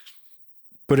that.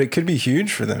 But it could be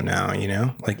huge for them now,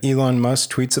 like Elon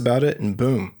Musk tweets about it and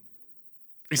boom.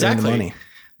 Exactly. Money.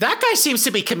 That guy seems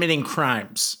to be committing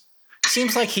crimes.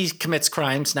 Seems like he commits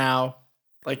crimes now.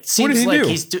 Like, seems what did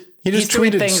he like do? He just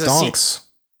tweeted stonks.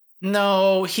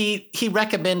 No, he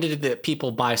recommended that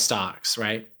people buy stocks,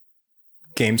 right?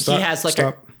 GameStop.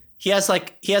 He has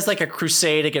like a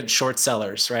crusade against short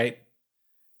sellers, right?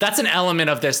 That's an element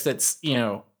of this. That's,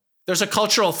 there's a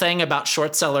cultural thing about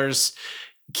short sellers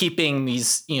keeping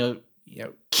these,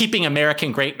 keeping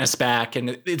American greatness back,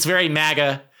 and it's very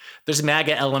MAGA. There's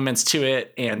MAGA elements to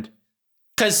it, and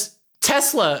because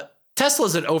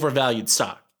Tesla's an overvalued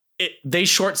stock. They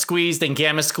short squeezed and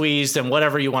gamma squeezed and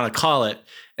whatever you want to call it,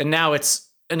 and now it's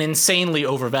an insanely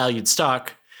overvalued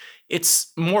stock.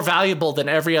 It's more valuable than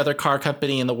every other car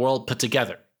company in the world put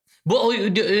together. Well,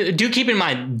 do keep in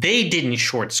mind, they didn't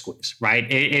short squeeze,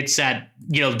 right? It's that,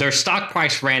 their stock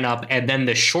price ran up and then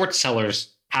the short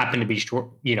sellers happened to be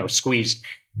squeezed.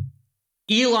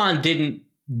 Elon didn't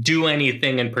do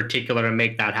anything in particular to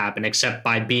make that happen, except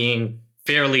by being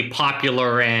fairly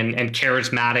popular and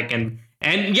charismatic.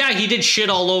 And yeah, he did shit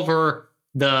all over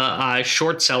the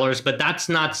short sellers, but that's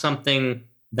not something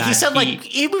that he said.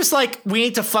 He was like, we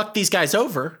need to fuck these guys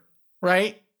over,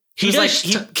 right?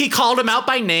 He called him out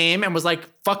by name and was like,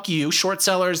 fuck you. Short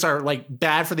sellers are like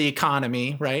bad for the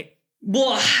economy, right?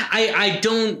 Well, I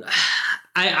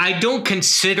don't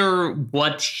consider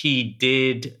what he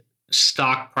did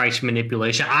stock price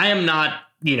manipulation. I am not,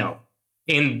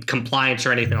 in compliance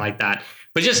or anything like that.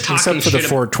 But just talking except for the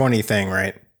 420 thing,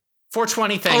 right?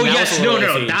 420 thing. Oh, yes.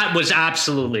 No. That was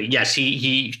absolutely. Yes,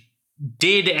 he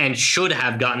did and should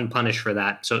have gotten punished for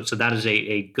that. So that is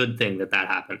a good thing that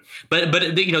happened. But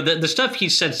the stuff he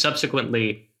said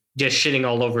subsequently, just shitting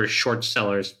all over short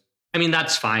sellers, I mean,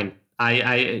 that's fine.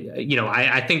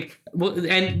 I think,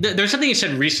 and there's something he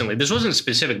said recently. This wasn't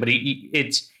specific, but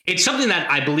it's something that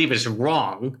I believe is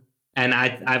wrong. And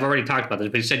I've already talked about this,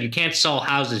 but he said you can't sell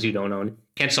houses you don't own,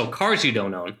 can't sell cars you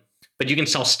don't own, but you can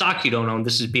sell stock you don't own.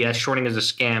 This is BS. Shorting is a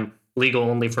scam, legal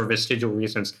only for vestigial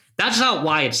reasons. That's not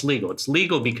why it's legal. It's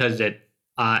legal because it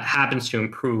happens to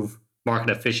improve market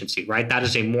efficiency, right? That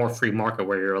is a more free market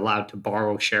where you're allowed to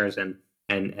borrow shares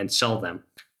and sell them.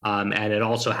 And it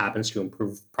also happens to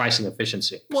improve pricing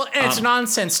efficiency. Well, and it's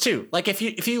nonsense too. Like if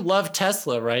you love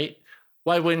Tesla, right?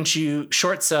 Why wouldn't you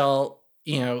short sell,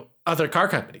 other car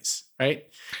companies, right?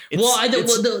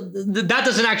 That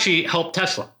doesn't actually help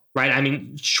Tesla, right? I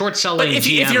mean, short selling. But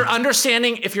if your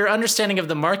understanding of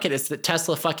the market is that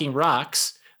Tesla fucking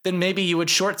rocks, then maybe you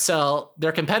would short sell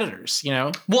their competitors,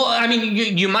 Well, I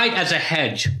mean, you might as a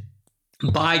hedge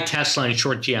buy Tesla and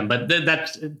short GM, but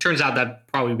that turns out that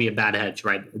probably be a bad hedge,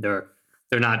 right? They're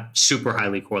not super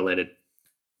highly correlated.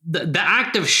 The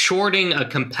act of shorting a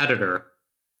competitor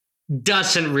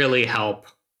doesn't really help,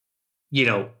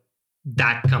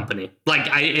 that company. Like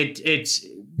it's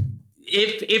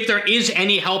if there is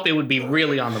any help, it would be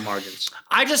really on the margins.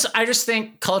 I just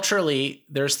think culturally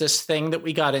there's this thing that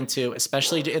we got into,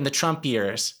 especially in the Trump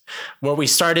years, where we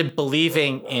started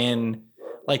believing in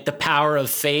like the power of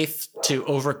faith to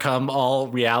overcome all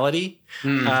reality.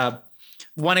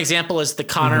 One example is the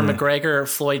Conor McGregor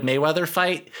Floyd Mayweather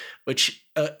fight, which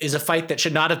is a fight that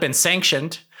should not have been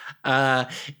sanctioned. And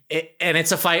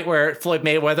it's a fight where Floyd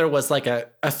Mayweather was like a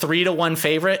 3-1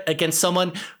 favorite against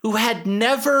someone who had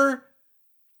never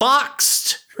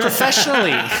boxed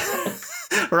professionally.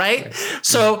 Right.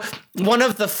 So one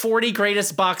of the 40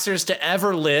 greatest boxers to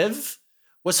ever live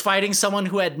was fighting someone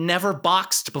who had never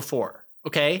boxed before.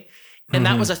 Okay. And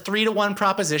that was a 3-1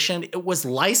 proposition. It was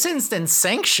licensed and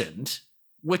sanctioned,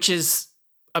 which is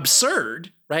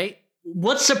absurd. Right.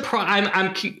 What's the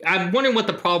I'm wondering what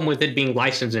the problem with it being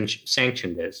licensed and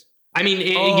sanctioned is. I mean,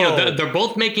 they're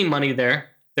both making money there.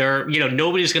 They're,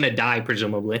 nobody's going to die,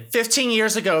 presumably. 15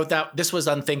 years ago, that this was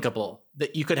unthinkable,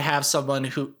 that you could have someone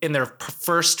who in their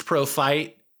first pro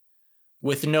fight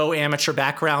with no amateur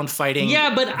background fighting.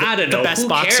 Yeah, but I don't know. The best Who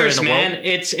boxer cares, in the man?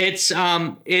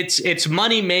 world. It's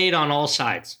money made on all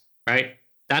sides, right?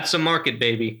 That's the market,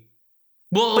 baby.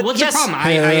 Well, But what's yes- the problem?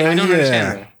 I don't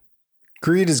understand that.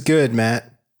 Greed is good,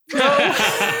 Matt.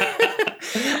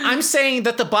 I'm saying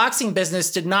that the boxing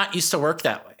business did not used to work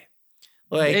that way.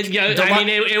 Like,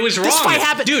 it was wrong. This fight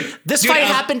happened, dude. This fight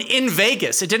happened in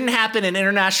Vegas. It didn't happen in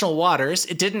international waters.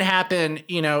 It didn't happen,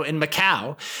 in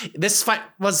Macau. This fight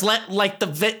was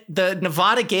the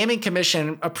Nevada Gaming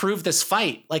Commission approved this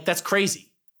fight. Like, that's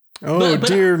crazy. Oh,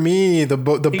 dear me. The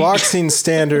boxing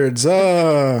standards.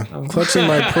 Clutching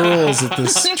my pearls at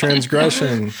this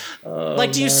transgression.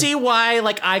 Like, do you see why,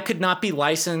 like, I could not be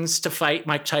licensed to fight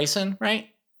Mike Tyson, right?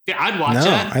 Yeah, I'd watch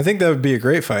that. I think that would be a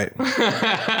great fight. But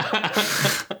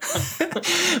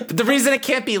the reason it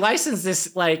can't be licensed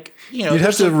is, like, you know, you'd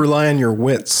have to rely on your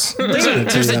wits.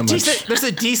 There's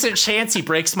a decent chance he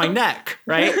breaks my neck,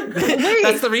 right?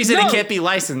 That's the reason it can't be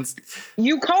licensed.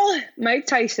 You call Mike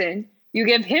Tyson, you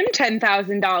give him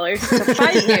 $10,000 to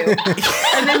fight you,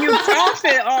 and then you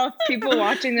profit off people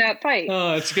watching that fight.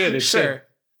 Oh, it's good. It's sure. Good.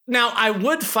 Now, I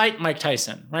would fight Mike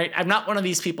Tyson, right? I'm not one of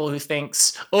these people who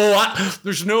thinks,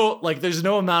 there's no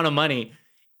amount of money.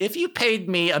 If you paid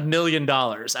me $1 million,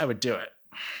 I would do it.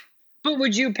 But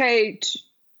would you pay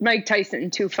Mike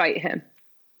Tyson to fight him?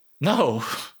 No.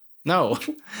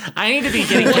 I need to be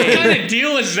getting paid. What kind of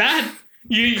deal is that?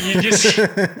 You just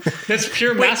that's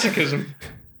pure masochism.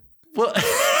 Well,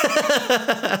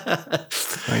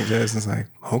 Mike Tyson's like,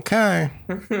 okay,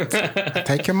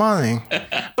 take your money.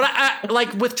 But I,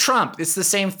 like with Trump, it's the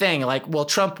same thing. Like, well,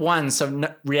 Trump won,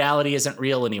 so reality isn't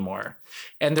real anymore.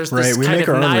 And there's this kind of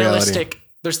nihilistic.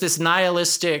 There's this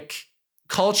nihilistic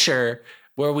culture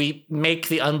where we make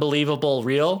the unbelievable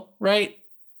real, right?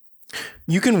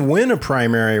 You can win a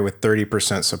primary with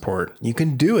 30% support. You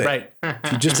can do it, right?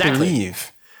 If you just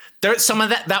believe. There's some of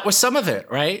that. That was some of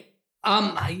it, right?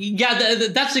 Yeah,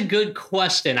 that's a good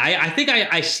question. I think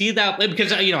I see that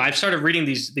because, you know, I've started reading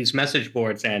these message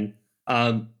boards and,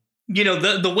 you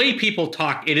know, the way people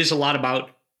talk, it is a lot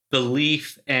about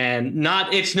belief and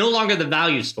it's no longer the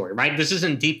value story, right? This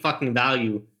isn't deep fucking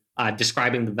value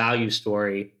describing the value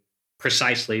story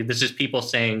precisely. This is people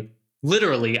saying,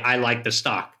 literally, I like the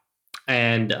stock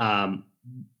and,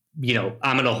 you know,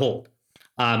 I'm going to hold.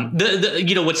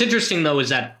 You know, what's interesting, though, is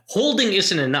that holding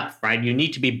isn't enough, right? You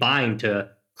need to be buying to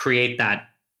create that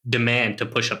demand to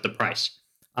push up the price.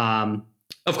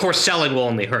 Of course, selling will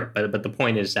only hurt. But the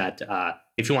point is that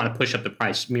if you want to push up the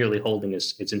price, merely holding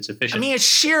is insufficient. I mean, it's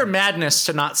sheer madness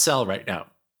to not sell right now,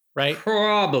 right?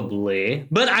 Probably.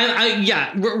 But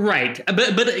yeah, right.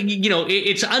 But you know,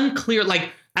 it's unclear. Like,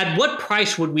 at what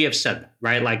price would we have said that,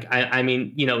 right? Like, I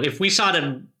mean, you know, if we saw it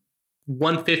at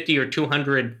 150 or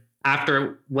 200 after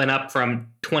it went up from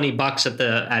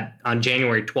 $20 on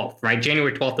January 12th, right?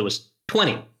 January 12th, it was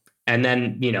 20. And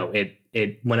then, you know,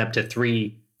 it went up to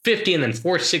 350 and then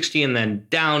 460 and then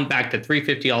down back to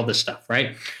 350, all this stuff,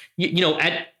 right? You know,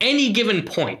 at any given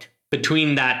point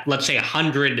between that, let's say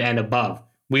 100 and above,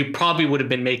 we probably would have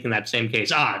been making that same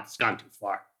case. It's gone too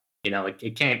far. You know,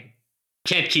 it can't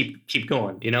keep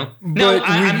going, you know? But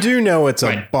we do know it's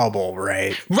a bubble,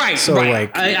 right? Right. So right.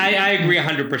 I agree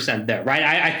 100% there, right?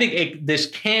 I think this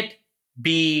can't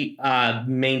be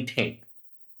maintained.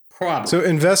 Probably. So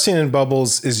investing in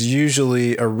bubbles is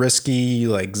usually a risky,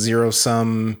 like,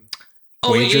 zero-sum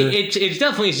wager? It's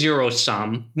definitely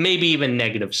zero-sum, maybe even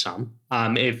negative sum,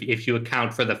 if you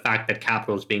account for the fact that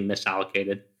capital is being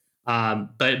misallocated.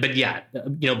 But yeah,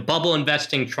 you know, bubble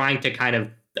investing, trying to kind of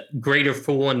greater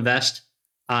fool invest,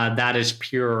 that is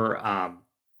pure,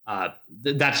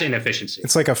 that's inefficiency.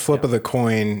 It's like a flip of the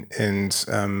coin, and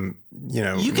you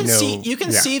know, you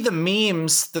can see the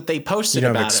memes that they posted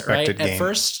about it, right? Gain. At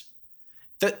first,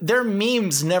 their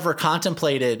memes never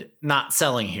contemplated not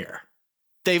selling here.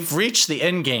 They've reached the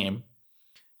end game,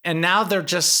 and now they're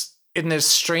just in this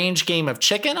strange game of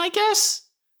chicken, I guess,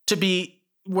 to be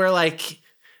where, like,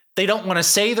 they don't want to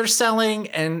say they're selling,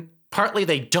 and partly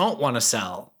they don't want to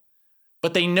sell,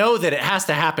 but they know that it has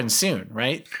to happen soon,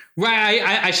 right? Right.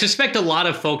 I suspect a lot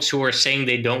of folks who are saying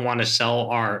they don't want to sell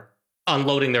are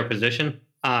unloading their position,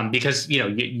 because, you know,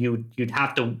 you'd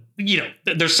have to, you know,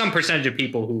 there's some percentage of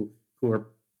people who are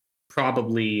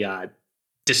probably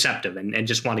deceptive and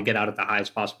just want to get out at the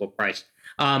highest possible price.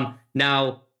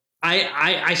 Now,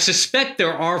 I suspect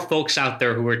there are folks out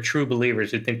there who are true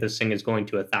believers who think this thing is going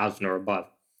to 1,000 or above.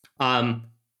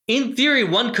 In theory,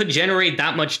 one could generate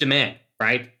that much demand,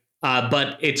 right?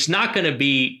 But it's not going to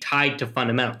be tied to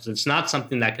fundamentals. It's not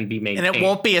something that can be maintained. And it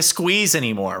won't be a squeeze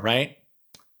anymore, right?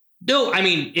 No, I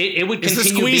mean, it would continue.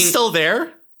 Is the squeeze still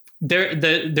there?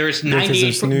 There's 98.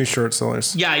 There's new short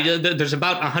sellers. Yeah, there's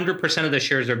about 100% of the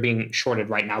shares are being shorted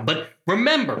right now. But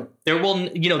remember, it will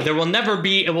never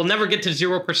get to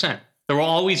 0%. There will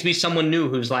always be someone new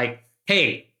who's like,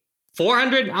 hey,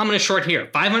 400, I'm going to short here.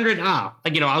 500, I'll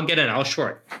get in, I'll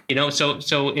short. You know, so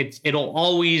it'll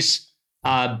always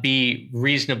be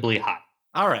reasonably high.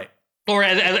 All right. Or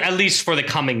at least for the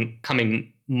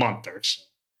coming month or so.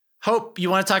 Hope, you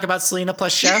want to talk about Selena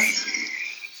plus Chef?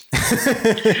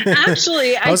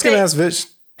 Actually, I was going to ask Vish.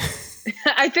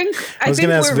 I think I was going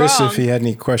to ask we're Vish wrong. if he had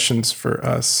any questions for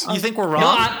us. You think we're wrong? No,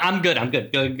 I'm good.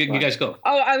 You guys go.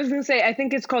 Oh, I was gonna say I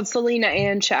think it's called Selena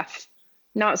and Chef,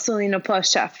 not Selena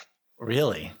plus Chef.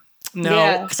 Really? No,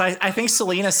 Yeah. because I think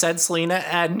Selena said Selena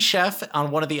and Chef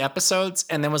on one of the episodes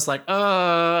and then was like,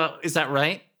 is that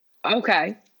right?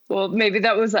 Okay, well maybe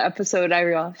that was the episode I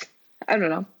realized. I don't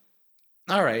know.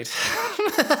 All right.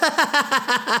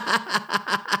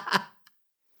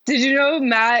 Did you know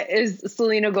Matt is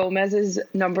Selena Gomez's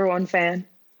 #1 fan?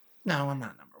 No, I'm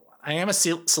not number one. I am a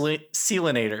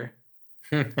Selinator.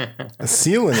 A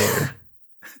sealinator.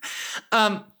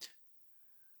 All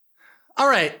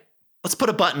right. Let's put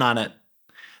a button on it.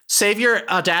 Save your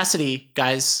audacity,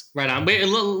 guys. Right on. Wait,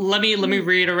 let me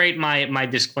reiterate my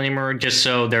disclaimer, just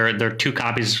so there are two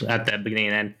copies at the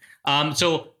beginning and end.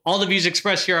 So all the views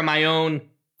expressed here are my own,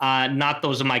 not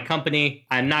those of my company.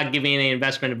 I'm not giving any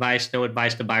investment advice. No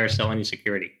advice to buy or sell any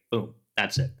security. Boom.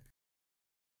 That's it.